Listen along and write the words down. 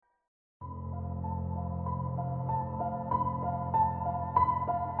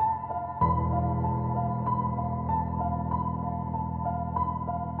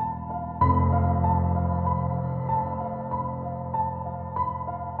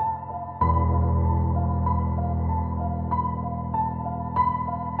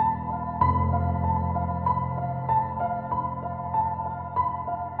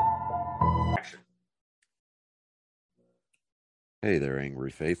Hey there,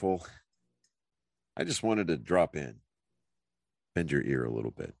 Angry Faithful. I just wanted to drop in, bend your ear a little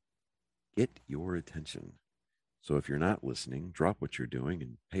bit, get your attention. So if you're not listening, drop what you're doing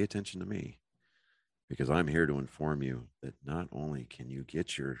and pay attention to me because I'm here to inform you that not only can you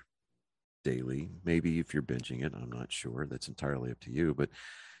get your daily, maybe if you're binging it, I'm not sure, that's entirely up to you, but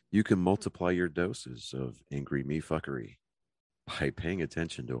you can multiply your doses of angry me fuckery by paying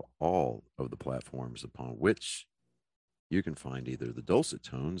attention to all of the platforms upon which you can find either the dulcet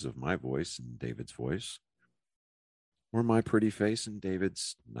tones of my voice and David's voice or my pretty face and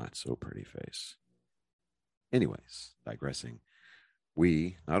David's not so pretty face. Anyways, digressing,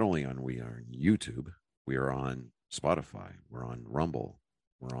 we not only on we are on YouTube, we are on Spotify, we're on Rumble,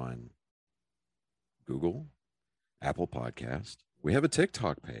 we're on Google, Apple Podcast. We have a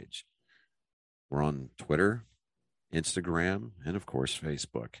TikTok page. We're on Twitter, Instagram, and of course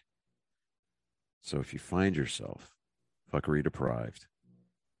Facebook. So if you find yourself fuckery deprived,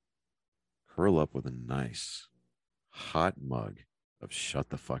 curl up with a nice hot mug of shut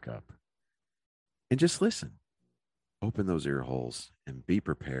the fuck up and just listen. Open those ear holes and be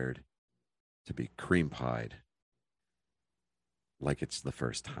prepared to be cream pied like it's the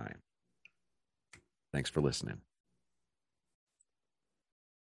first time. Thanks for listening.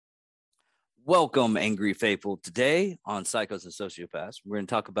 Welcome, Angry Faithful. Today on Psychos and Sociopaths, we're going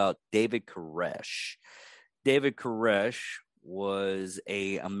to talk about David Koresh. David Koresh was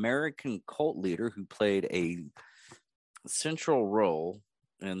an American cult leader who played a central role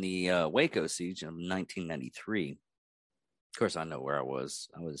in the Waco siege of 1993. Of course, I know where I was.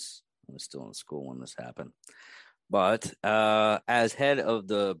 I was still in school when this happened. But as head of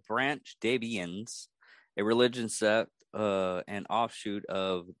the Branch Davidians, a religion sect and offshoot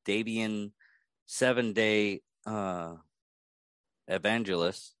of Davidian Seven-Day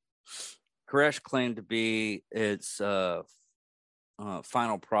Evangelists, Koresh claimed to be its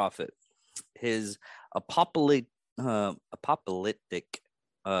final prophet. His apocalyptic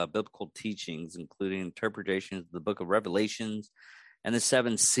biblical teachings, including interpretations of the Book of Revelations and the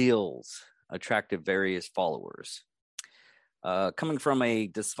Seven Seals, attracted various followers. Coming from a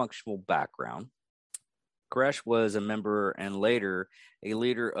dysfunctional background, Koresh was a member and later a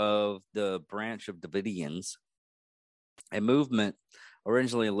leader of the Branch of Davidians, a movement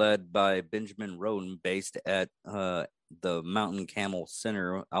originally led by Benjamin Roden, based at the Mountain Camel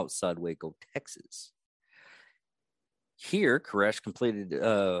Center outside Waco, Texas. Here, Koresh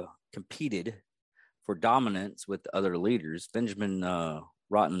competed for dominance with other leaders, Benjamin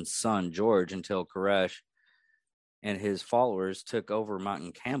Rotten's son, George, until Koresh and his followers took over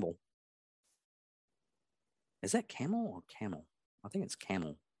Mountain Camel. Is that camel or camel? I think it's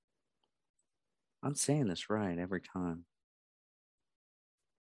camel. I'm saying this right every time.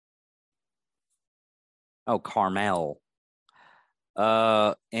 Oh, Carmel.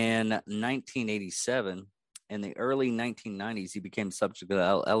 In 1987, in the early 1990s, he became subject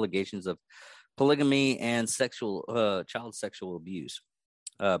to allegations of polygamy and child sexual abuse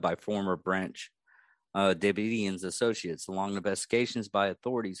by former Branch Davidians associates. Long investigations by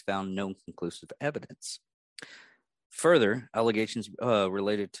authorities found no conclusive evidence. Further, allegations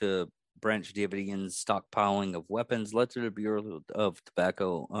related to Branch Davidians' stockpiling of weapons led to the Bureau of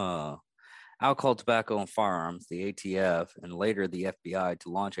Alcohol, Tobacco, and Firearms, the ATF, and later the FBI to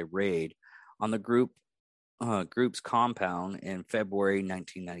launch a raid on the group's compound in February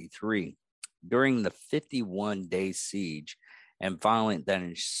 1993. During the 51-day siege and violence that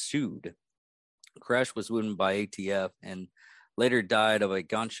ensued, Koresh was wounded by ATF and later died of a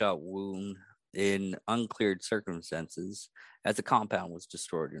gunshot wound in uncleared circumstances as the compound was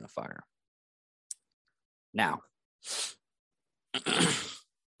destroyed in a fire. Now,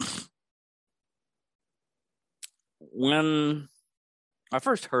 when I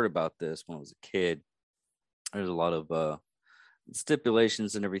first heard about this when I was a kid, there's a lot of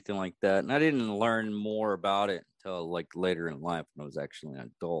stipulations and everything like that, and I didn't learn more about it until like later in life when I was actually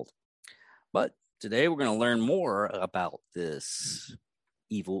an adult. But today we're going to learn more about this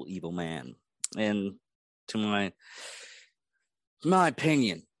evil man. And to my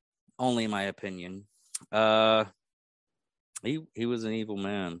opinion, only my opinion, he was an evil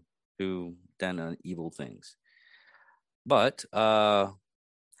man who done evil things. But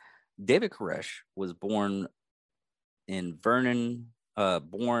David Koresh was born Vernon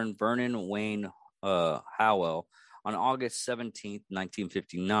Wayne Howell on August 17th,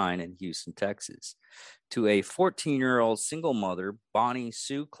 1959 in Houston, Texas, to a 14-year-old single mother, Bonnie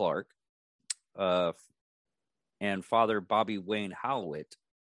Sue Clark, and father Bobby Wayne Howlett.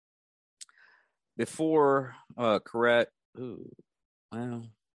 Before Koresh,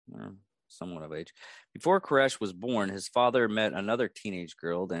 somewhat of age. Before Koresh was born, his father met another teenage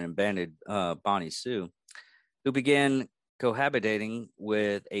girl and abandoned Bonnie Sue, who began cohabitating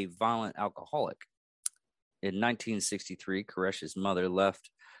with a violent alcoholic. In 1963, Koresh's mother left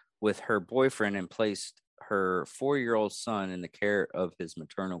with her boyfriend and placed her 4-year-old son in the care of his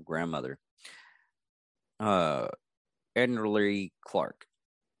maternal grandmother, Ednerly Clark.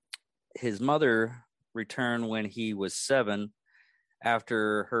 His mother returned when he was 7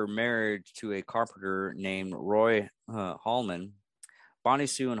 after her marriage to a carpenter named Roy Hallman. Bonnie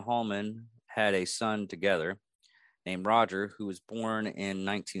Sue and Hallman had a son together named Roger, who was born in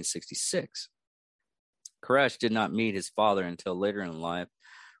 1966. Koresh did not meet his father until later in life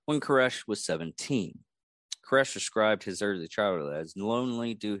when Koresh was 17. Koresh described his early childhood as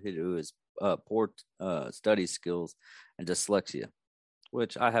lonely due to his poor study skills and dyslexia,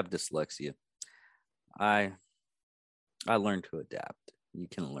 which I have dyslexia. I learned to adapt. You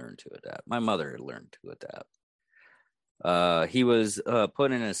can learn to adapt. My mother learned to adapt. He was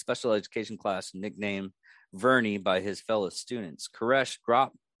put in a special education class nicknamed Vernie by his fellow students. Koresh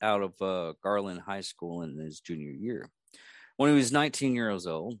dropped out of Garland High School in his junior year. When he was 19 years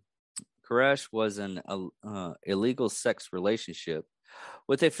old, Koresh was in an illegal sex relationship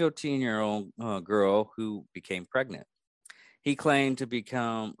with a 15-year-old girl who became pregnant. He claimed to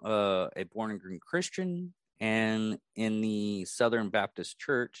become a born-again Christian and in the Southern Baptist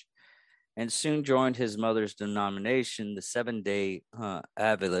Church, and soon joined his mother's denomination, the Seventh-day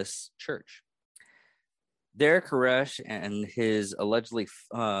Adventist Church. There, Koresh and his allegedly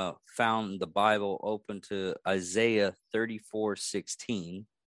found the Bible open to Isaiah 34:16,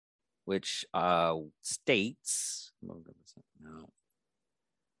 which states, let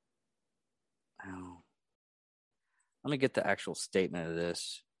me get the actual statement of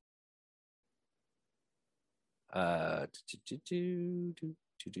this.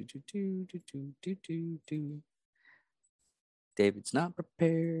 David's not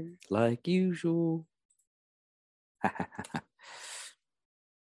prepared like usual.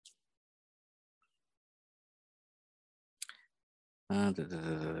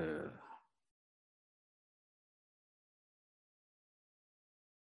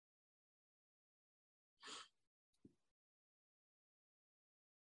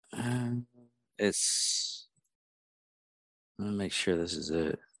 It's, let me make sure this is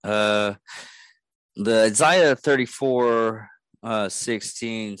it. The Isaiah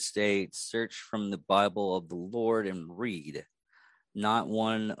 34:16 states, "Search from the Bible of the Lord and read. Not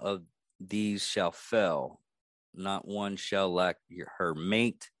one of these shall fail, not one shall lack her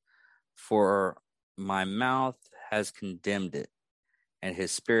mate, for my mouth has condemned it, and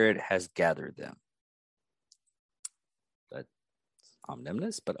his spirit has gathered them." That's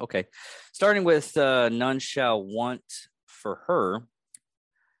omnibus, but okay. Starting with none shall want for her.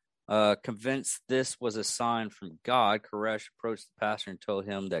 Convinced this was a sign from God, Koresh approached the pastor and told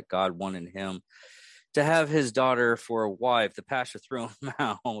him that God wanted him to have his daughter for a wife. The pastor threw him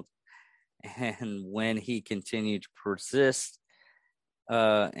out, and when he continued to persist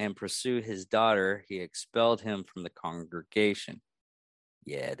and pursue his daughter, he expelled him from the congregation.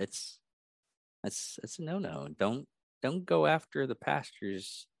 Yeah, that's a no-no. Don't go after the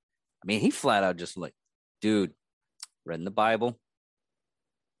pastors. I mean, he flat out just like, dude, read in the Bible.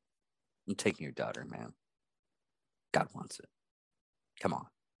 I'm taking your daughter, man. God wants it. Come on.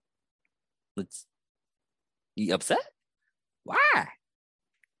 You upset? Why?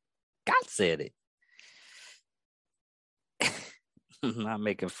 God said it. I'm not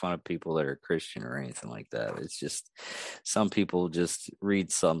making fun of people that are Christian or anything like that. It's just some people just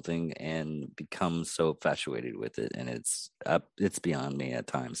read something and become so infatuated with it, and it's beyond me at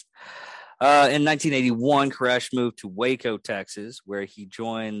times. In 1981, Koresh moved to Waco, Texas, where he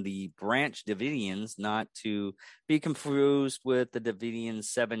joined the Branch Davidians, not to be confused with the Davidian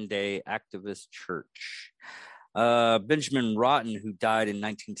Seventh-day Adventist Church. Benjamin Rotten, who died in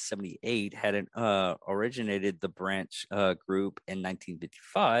 1978, had originated the Branch group in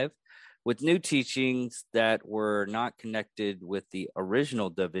 1955 with new teachings that were not connected with the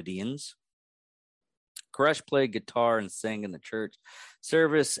original Davidians. Koresh played guitar and sang in the church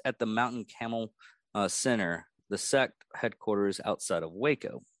service at the Mountain Camel Center, the sect headquarters outside of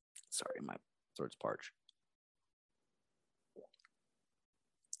Waco. Sorry, my throat's parched.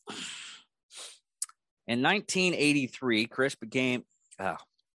 In 1983, Koresh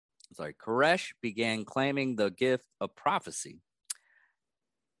began claiming the gift of prophecy.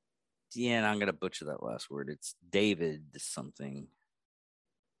 Yeah, and I'm going to butcher that last word. It's David something.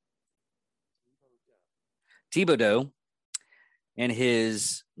 Thibodeau, in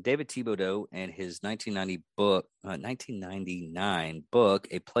his David Thibodeau, in his 1999 book,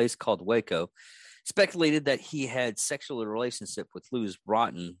 A Place Called Waco, speculated that he had sexual relationship with Luz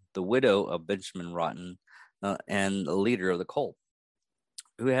Rotten, the widow of Benjamin Rotten, and the leader of the cult,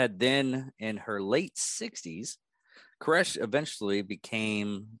 who had then, in her late 60s, Koresh eventually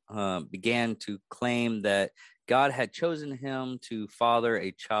began to claim that God had chosen him to father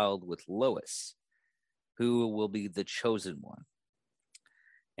a child with Lois, who will be the chosen one.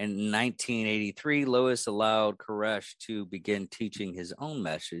 In 1983, Lois allowed Koresh to begin teaching his own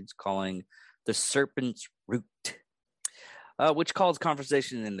message, calling the Serpent's Root, which caused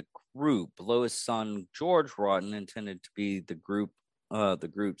conversation in the group. Lois' son George Rotten intended to be the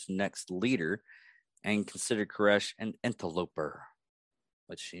group's next leader, and considered Koresh an interloper,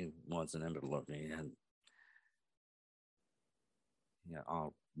 which she was an interloper.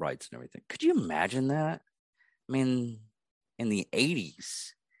 All rights and everything. Could you imagine that? I mean, in the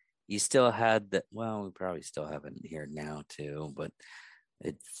 80s, you still had that. Well, we probably still have it here now too, but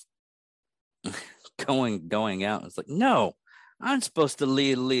it's going out. It's like, no, I'm supposed to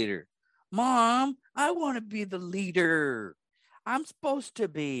lead a leader. Mom, I want to be the leader. I'm supposed to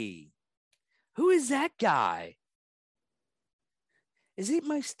be. Who is that guy? Is he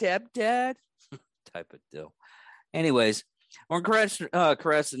my stepdad? Type of deal. Anyways, when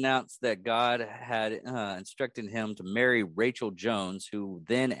Koresh announced that God had instructed him to marry Rachel Jones, who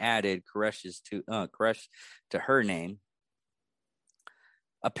then added Koresh to her name,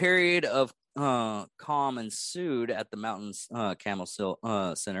 a period of calm ensued at the Mountains Camel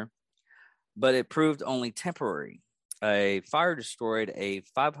Center, but it proved only temporary. A fire destroyed a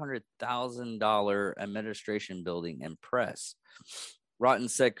 $500,000 administration building and press. Rotten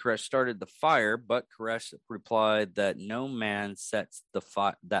said Koresh started the fire, but Koresh replied that no man sets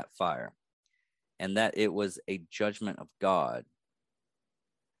that fire, and that it was a judgment of God.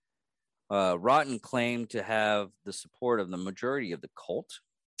 Rotten claimed to have the support of the majority of the cult,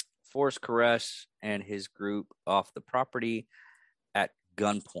 forced Koresh and his group off the property at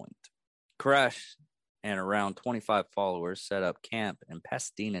gunpoint. Koresh and around 25 followers set up camp in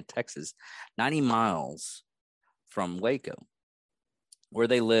Pasadena, Texas, 90 miles from Waco, where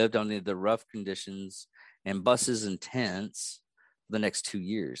they lived under the rough conditions in buses and tents for the next 2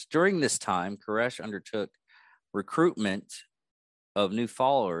 years. During this time, Koresh undertook recruitment of new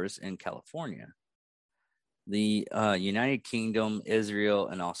followers in California, the United Kingdom, Israel,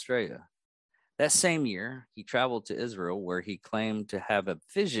 and Australia. That same year, he traveled to Israel, where he claimed to have a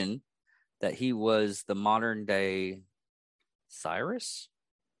vision that he was the modern day Cyrus.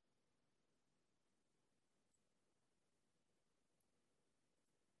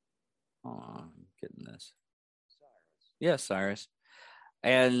 Oh, I'm getting this. Cyrus. Yeah, Cyrus.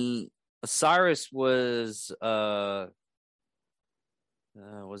 And Cyrus was the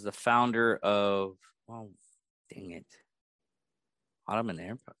founder of, oh, dang it, Ottoman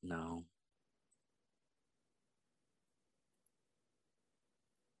Empire. No.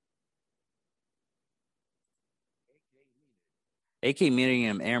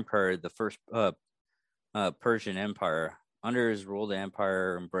 Achaemenid Empire, the first Persian Empire. Under his rule, the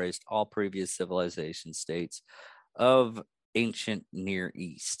empire embraced all previous civilization states of ancient Near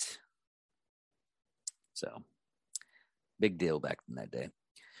East. So, big deal back in that day.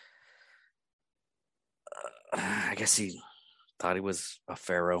 I guess he thought he was a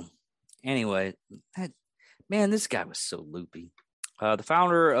pharaoh. Anyway, this guy was so loopy. The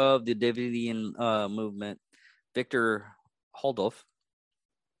founder of the Davidian movement, Victor Holdorf,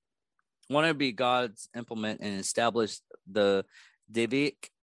 wanted to be God's implement and establish the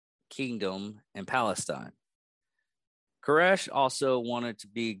Davidic kingdom in Palestine. Koresh also wanted to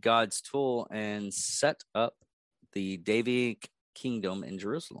be God's tool and set up the Davidic kingdom in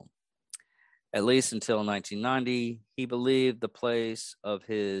Jerusalem. At least until 1990, he believed the place of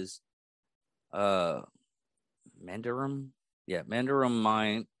his Mandarim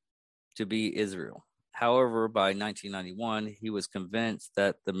mine to be Israel. However, by 1991, he was convinced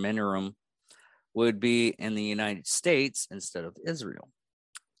that the Mandarim would be in the United States instead of Israel.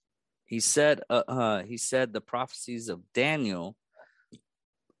 He said the prophecies of Daniel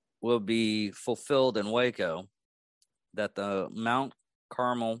will be fulfilled in Waco, that the Mount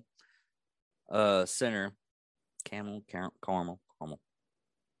Carmel Center, Carmel,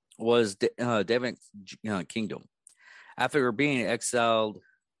 was David's kingdom. After being exiled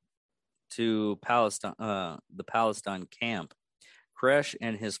to Palestine, the Palestine camp, Koresh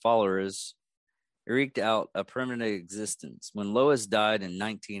and his followers eked out a permanent existence. When Lois died in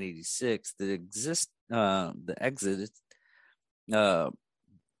 1986, the exit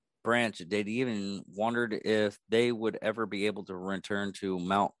branch. They even wondered if they would ever be able to return to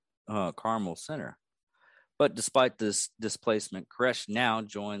Mount Carmel Center. But despite this displacement, Koresh now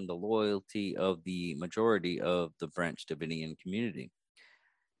joined the loyalty of the majority of the Branch Davidian community.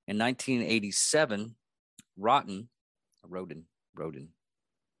 In 1987, Roden,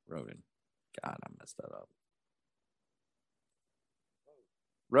 God, I messed that up.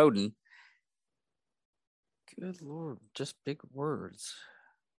 Roden, good Lord, just big words.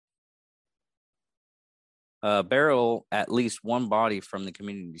 Burial at least one body from the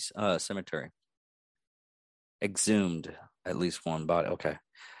community cemetery. Exhumed at least one body. Okay.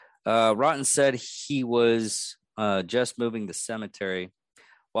 Rotten said he was just moving the cemetery,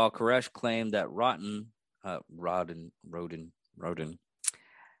 while Koresh claimed that Roden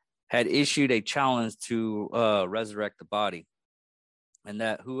had issued a challenge to resurrect the body, and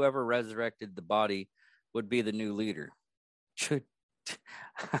that whoever resurrected the body would be the new leader.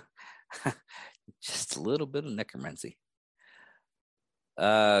 Just a little bit of necromancy.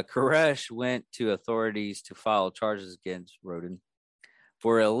 Koresh went to authorities to file charges against Roden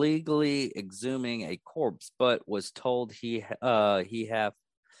for illegally exhuming a corpse, but was told he would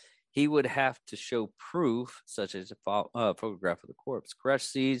have to show proof, such as a photograph of the corpse. Koresh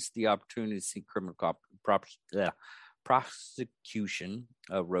seized the opportunity to seek criminal prosecution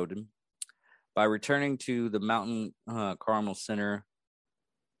of Roden by returning to the Mountain Carmel Center.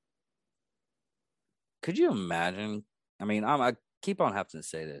 Could you imagine? I mean, I keep on having to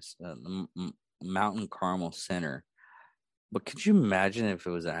say this, Mountain Carmel Center. But could you imagine if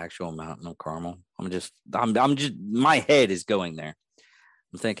it was an actual mountain of Carmel? I'm just, my head is going there.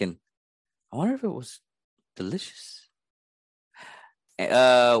 I'm thinking, I wonder if it was delicious.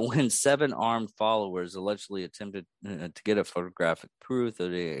 When 7 armed followers allegedly attempted to get a photographic proof of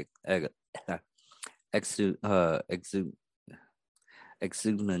the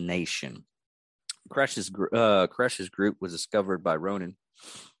exhumation, Koresh's group was discovered by Roden,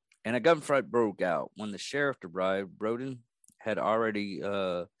 and a gunfight broke out. When the sheriff arrived, Roden had already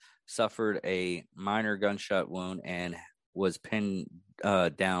suffered a minor gunshot wound and was pinned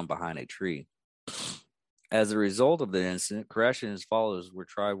down behind a tree. As a result of the incident, Koresh and his followers were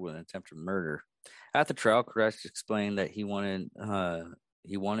tried with an attempted murder. At the trial, Koresh explained that he wanted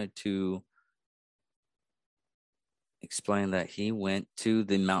to explain that he went to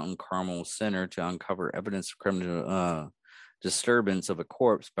the Mountain Carmel Center to uncover evidence of criminal disturbance of a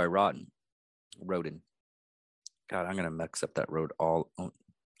corpse by Roden. God, I'm gonna mix up that road all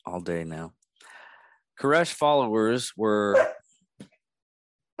day now. Koresh followers were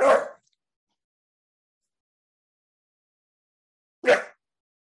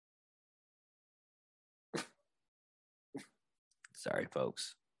sorry,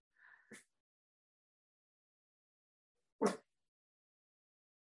 folks.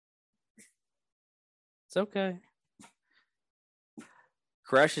 It's okay.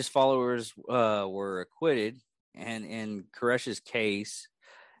 Koresh's followers were acquitted, and in Koresh's case,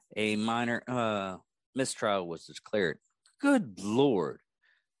 a minor mistrial was declared. Good Lord.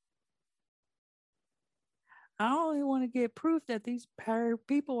 I only want to get proof that these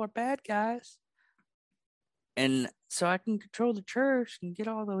people are bad guys. And so I can control the church and get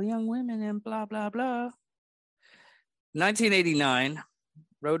all the young women and blah, blah, blah. 1989,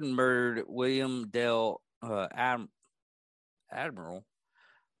 Roden murdered William Dale Admiral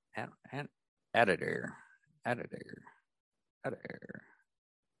Adair.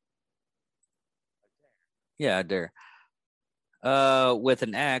 Yeah, Adair. With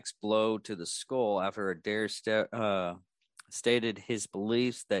an axe blow to the skull after Adair stated his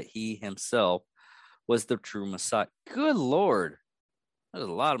beliefs that he himself was the true Messiah. Good Lord. There's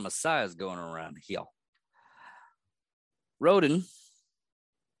a lot of messiahs going around here. Roden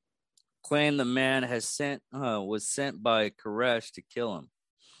claimed the man was sent by Koresh to kill him.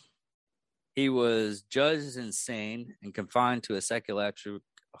 He was judged as insane and confined to a psychiatric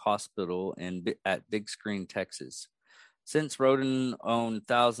hospital at Big Screen, Texas. Since Roden owed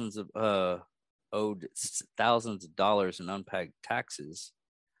thousands of dollars in unpaid taxes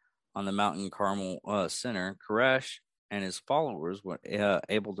on the Mountain Carmel Center, Koresh and his followers were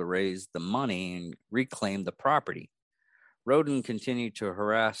able to raise the money and reclaim the property. Roden continued to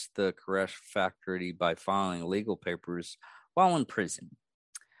harass the Koresh faculty by filing legal papers while in prison.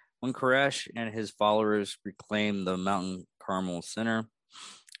 When Koresh and his followers reclaimed the Mountain Carmel Center,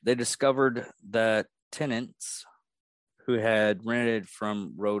 they discovered that tenants who had rented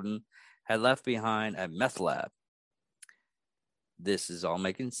from Roden had left behind a meth lab. This is all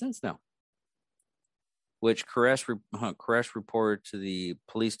making sense now. Which Koresh reported to the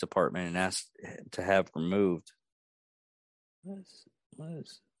police department and asked to have removed.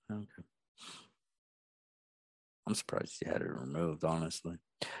 Okay. I'm surprised he had it removed, honestly.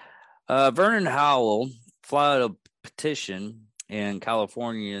 Vernon Howell filed a petition in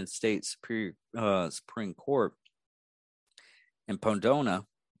California State Supreme Court in Pomona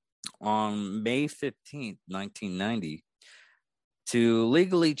on May 15th, 1990, to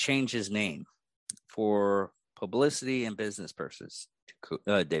legally change his name for publicity and business purposes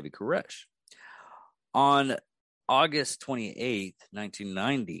to David Koresh. On August 28th,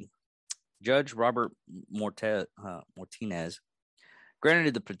 1990, Judge Robert Martinez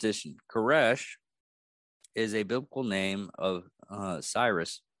granted the petition. Koresh is a biblical name of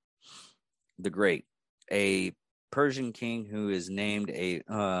Cyrus the Great, a Persian king who is named a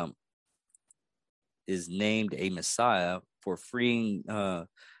Messiah for freeing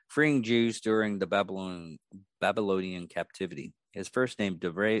Jews during the Babylonian captivity. His first name,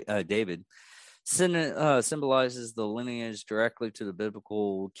 David, symbolizes the lineage directly to the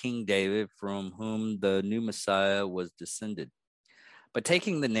biblical King David, from whom the new Messiah was descended. By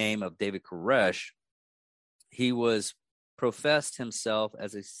taking the name of David Koresh, he was professed himself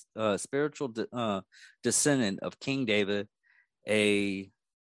as a spiritual descendant of King David, a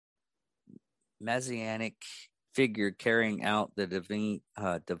messianic figure carrying out the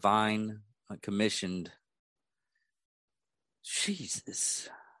divine commissioned. Jesus,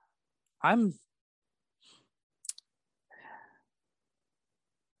 I'm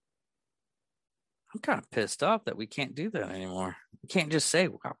kind of pissed off that we can't do that anymore. We can't just say,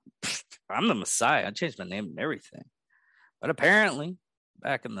 well, I'm the Messiah. I changed my name and everything. But apparently,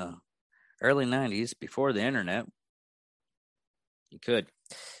 back in the early 90s, before the internet, you could.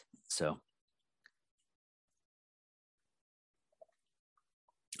 So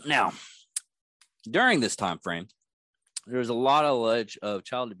now, during this time frame, there was a lot of alleged of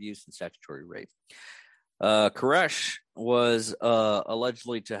child abuse and statutory rape. Koresh was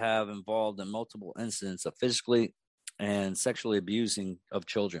allegedly to have involved in multiple incidents of physically and sexually abusing of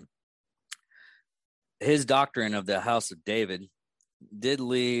children. His doctrine of the House of David did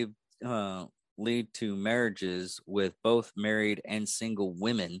lead to marriages with both married and single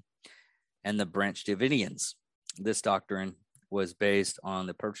women and the Branch Davidians. This doctrine was based on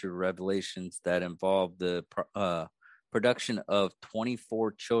the purported revelations that involved the production of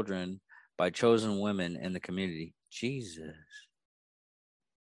 24 children by chosen women in the community. Jesus.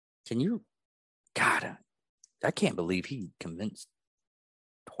 God, I can't believe he convinced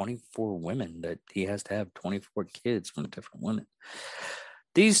 24 women that he has to have 24 kids from different women.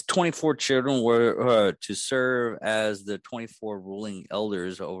 These 24 children were to serve as the 24 ruling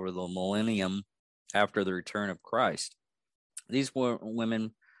elders over the millennium after the return of Christ. These were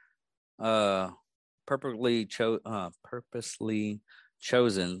women purposely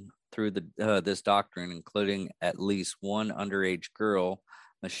chosen through this doctrine, including at least one underage girl,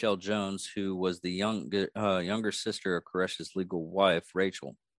 Michelle Jones, who was the younger sister of Koresh's legal wife,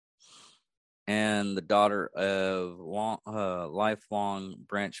 Rachel, and the daughter of lifelong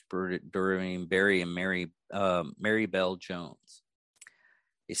Branch Davidian Barry and Mary Bell Jones.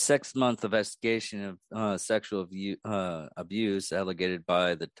 A 6-month investigation of sexual abuse alleged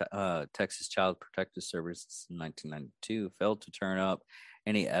by the Texas Child Protective Service in 1992 failed to turn up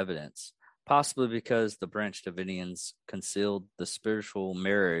any evidence, possibly because the Branch Davidians concealed the spiritual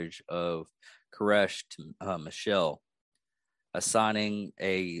marriage of Koresh to Michelle, assigning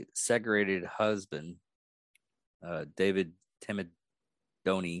a segregated husband, David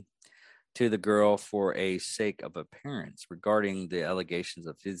Timidoni, to the girl for a sake of appearance. Regarding the allegations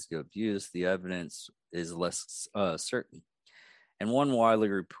of physical abuse, the evidence is less certain. In one widely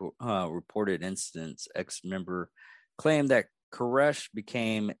reported instance, ex-member claimed that Koresh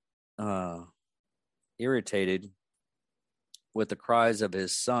became irritated with the cries of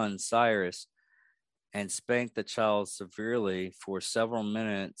his son, Cyrus, and spanked the child severely for several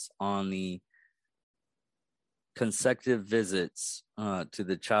minutes on the consecutive visits to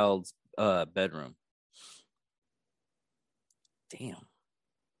the child's bedroom. Damn.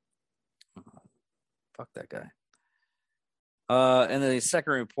 Fuck that guy. In the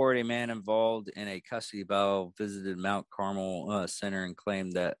second report, a man involved in a custody battle visited Mount Carmel Center and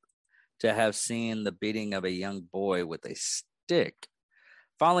claimed that to have seen the beating of a young boy with a stick.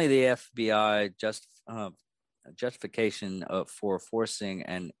 Finally, the FBI justification for forcing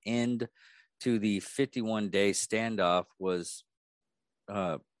an end to the 51-day standoff was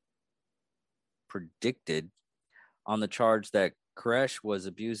predicted on the charge that Koresh was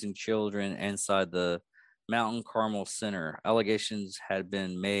abusing children inside the Mountain Carmel Center. Allegations had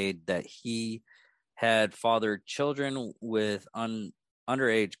been made that he had fathered children with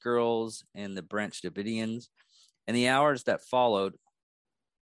underage girls in the Branch Davidians. In the hours that followed,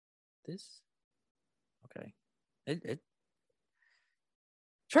 this? Okay. It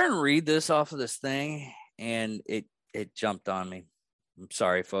trying to read this off of this thing, and it jumped on me. I'm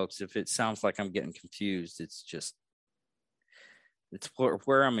sorry, folks, if it sounds like I'm getting confused. It's just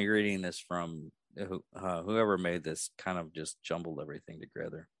where I'm reading this from. Whoever made this kind of just jumbled everything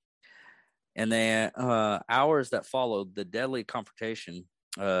together. And the hours that followed the deadly confrontation,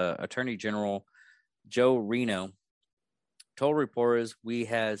 Attorney General Joe Reno told reporters, "We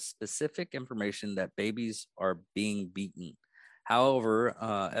had specific information that babies are being beaten." However,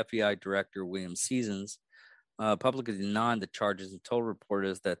 FBI Director William Seasons publicly denied the charges and told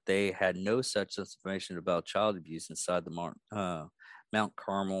reporters that they had no such information about child abuse inside the Mount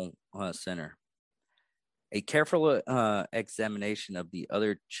Carmel Center. A careful examination of the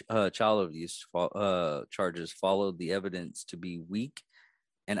other child abuse charges followed the evidence to be weak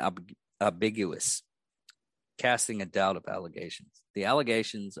and ambiguous, casting a doubt of allegations. The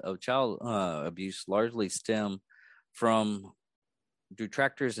allegations of child abuse largely stem from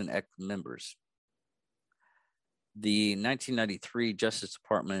detractors and ex-members. The 1993 Justice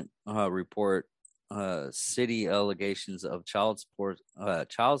Department report, city allegations of child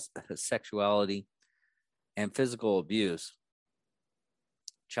sexuality and physical abuse,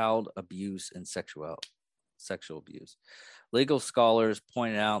 child abuse and sexual abuse. Legal scholars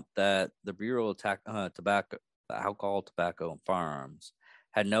pointed out that the Bureau of Alcohol, Tobacco, and Firearms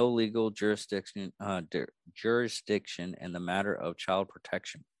had no legal jurisdiction in the matter of child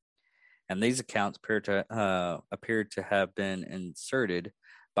protection, and these accounts appeared to have been inserted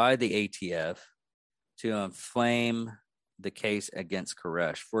by the ATF to inflame the case against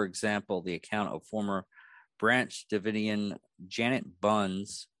Koresh. For example, the account of former Branch Davidian Janet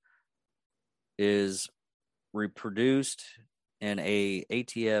Buns is reproduced in a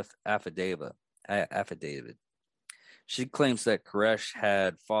ATF affidavit. She claims that Koresh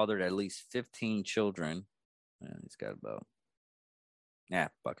had fathered at least 15 children. He's got about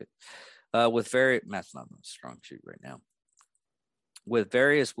bucket. With that's not a strong shoot right now. With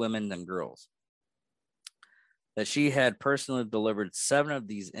various women and girls. That she had personally delivered 7 of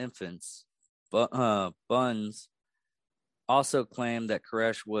these infants. Buns also claimed that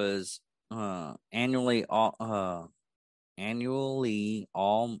Koresh was annually annulling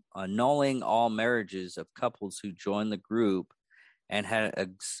all marriages of couples who joined the group and had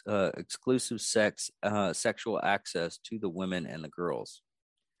exclusive sexual access to the women and the girls.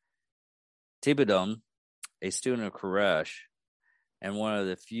 Thibodeau, a student of Koresh and one of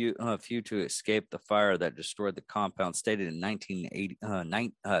the few to escape the fire that destroyed the compound, stated in 1980.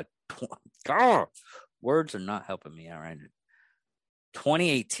 Words are not helping me out right now.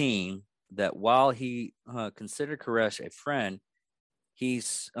 2018, that while he considered Koresh a friend, he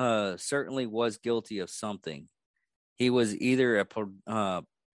certainly was guilty of something. He was either a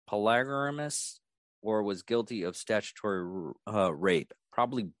polygamist or was guilty of statutory rape,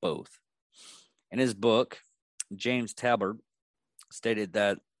 probably both. In his book, James Tabard stated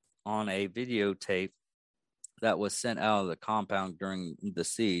that on a videotape that was sent out of the compound during the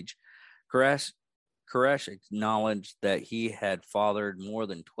siege, Koresh acknowledged that he had fathered more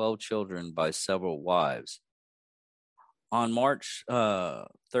than 12 children by several wives. On March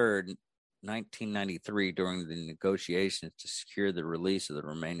 3rd, 1993, during the negotiations to secure the release of the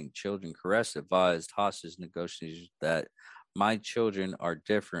remaining children, Koresh advised hostage negotiators that "my children are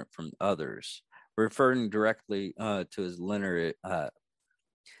different from others," referring directly to his lineage.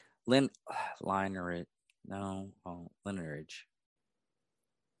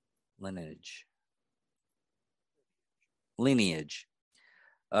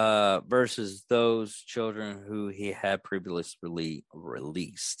 Versus those children who he had previously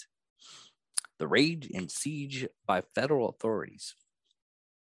released. The raid and siege by federal authorities.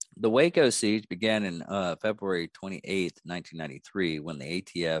 The Waco siege began in February 28th, 1993, when the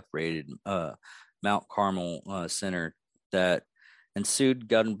ATF raided Mount Carmel Center. That ensued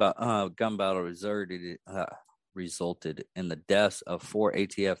gun battle resulted in the deaths of 4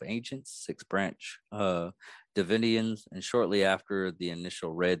 ATF agents, 6 Branch Davidians, and shortly after the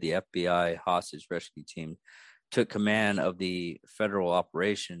initial raid, the FBI hostage rescue team took command of the federal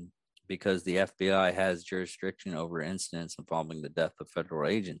operation because the FBI has jurisdiction over incidents involving the death of federal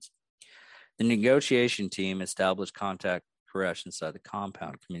agents. The negotiation team established contact Koresh inside the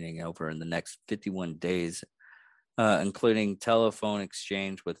compound, communicating over in the next 51 days, including telephone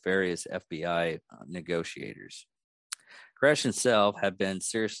exchange with various FBI negotiators. Koresh himself had been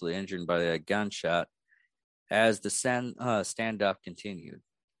seriously injured by a gunshot as the standoff continued.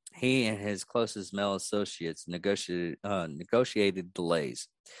 He and his closest male associates negotiated delays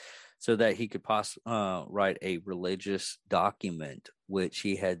so that he could write a religious document, which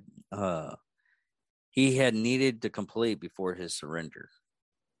he had he had needed to complete before his surrender.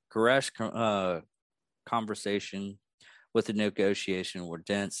 Koresh conversation with the negotiation were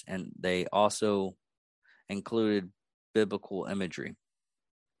dense, and they also included biblical imagery.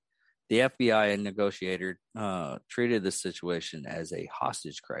 The FBI negotiator treated the situation as a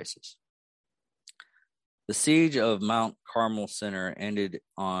hostage crisis. The siege of Mount Carmel Center ended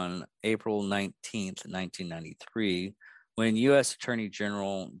on April 19th, 1993, when U.S. Attorney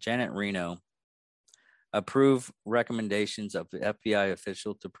General Janet Reno approved recommendations of the FBI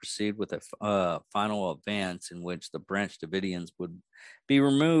official to proceed with a final advance in which the Branch Davidians would be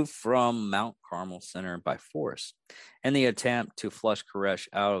removed from Mount Carmel Center by force. In the attempt to flush Koresh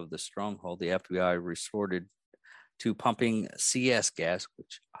out of the stronghold, the FBI resorted to pumping CS gas,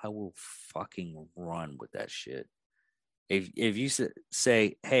 which I will fucking run with that shit. If you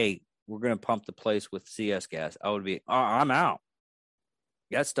say, hey, we're going to pump the place with CS gas, I would be, I'm out.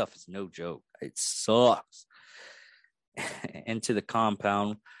 That stuff is no joke. It sucks. Into the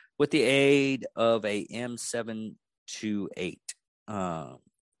compound with the aid of a M728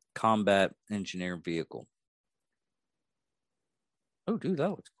 combat engineer vehicle. Oh, dude,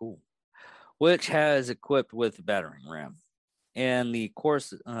 that was cool. Which has equipped with a battering ram. In the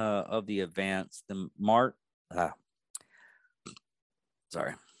course of the advance, the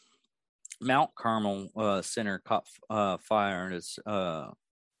Mount Carmel Center caught fire in its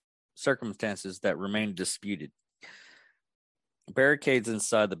circumstances that remained disputed. Barricades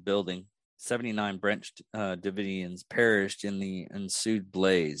inside the building, 79 Branch Davidians perished in the ensued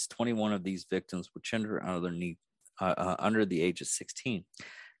blaze. 21 of these victims were children under the age of 16.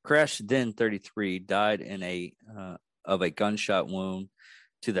 Koresh, then 33, died of a gunshot wound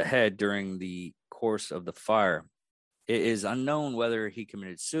to the head during the course of the fire. It is unknown whether he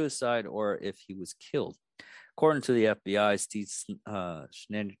committed suicide or if he was killed. According to the FBI, Steve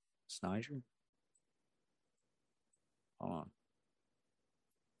Snyder? Hold on.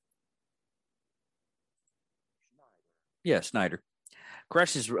 Yeah, Snyder.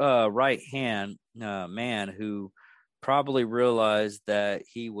 Koresh's right-hand man, who probably realized that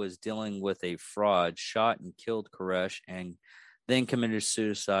he was dealing with a fraud, shot and killed Koresh and then committed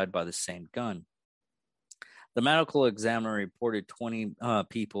suicide by the same gun. The medical examiner reported 20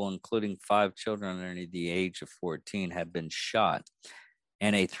 people, including 5 children under the age of 14, had been shot,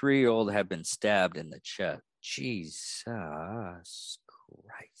 and a 3-year-old had been stabbed in the chest. Jesus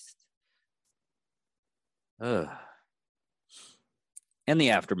Christ. Ugh. In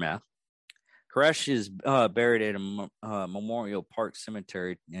the aftermath, Koresh is buried at a Memorial Park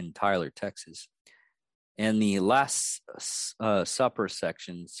Cemetery in Tyler, Texas. In the Last Supper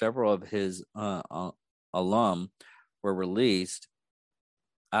section, several of his alum were released.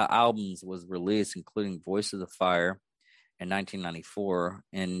 Albums was released, including Voice of the Fire in 1994.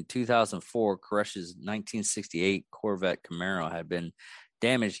 In 2004, Koresh's 1968 Corvette Camaro had been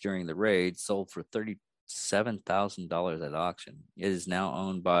damaged during the raid, sold for $37,000 at auction. It is now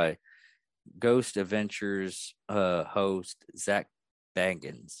owned by Ghost Adventures host Zach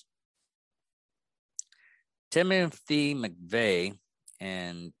Bagans. Timothy McVeigh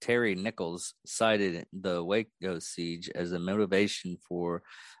and Terry Nichols cited the Waco siege as a motivation for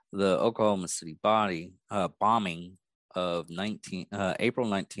the Oklahoma City bombing of April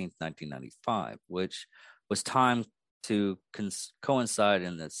 19th, 1995, which was timed to coincide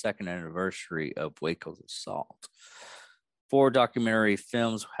in the second anniversary of Waco's assault. 4 documentary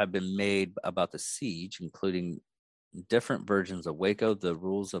films have been made about the siege, including different versions of Waco, The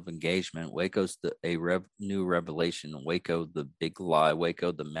Rules of Engagement, Waco's New Revelation, Waco, The Big Lie,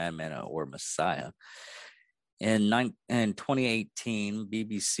 Waco, The Madman or Messiah. In 2018,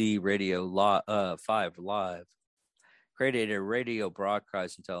 BBC Radio 5 Live created a radio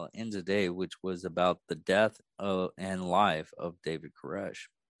broadcast until it ends of day, which was about the death and life of David Koresh.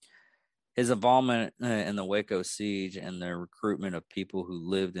 His involvement in the Waco siege and the recruitment of people who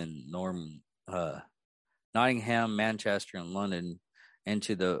lived in Nottingham, Manchester, and London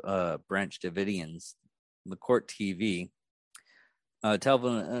into the Branch Davidians, the Court TV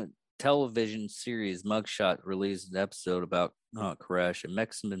television series Mugshot released an episode about Koresh. A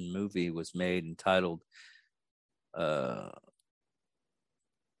Mexican movie was made entitled hold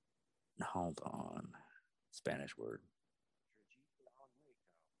on, Spanish word.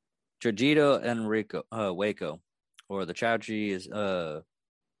 Tragito Enrico Waco, or the tragedy is I'm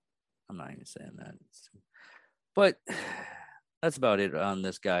not even saying that. But that's about it on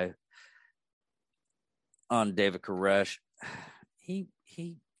this guy, on David Koresh. He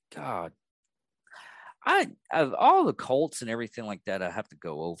God. I of all the cults and everything like that I have to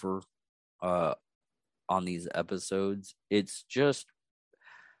go over on these episodes, it's just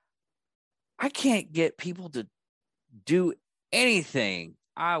I can't get people to do anything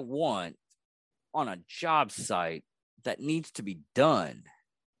I want on a job site that needs to be done.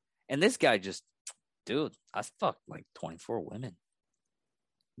 And this guy just, dude, I fucked like 24 women.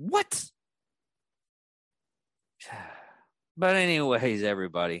 What? But anyways,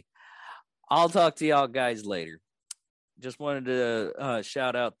 everybody, I'll talk to y'all guys later. Just wanted to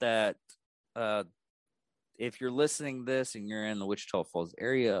shout out that if you're listening to this and you're in the Wichita Falls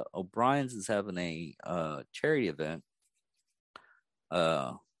area, O'Brien's is having a charity event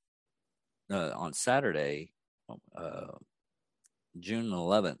on Saturday, June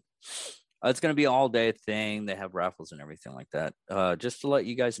 11th. It's going to be an all day thing. They have raffles and everything like that. Just to let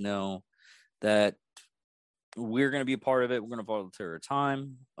you guys know that we're going to be a part of it. We're going to volunteer our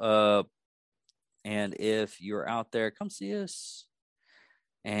time. And if you're out there, come see us.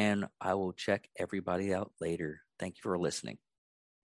 And I will check everybody out later. Thank you for listening.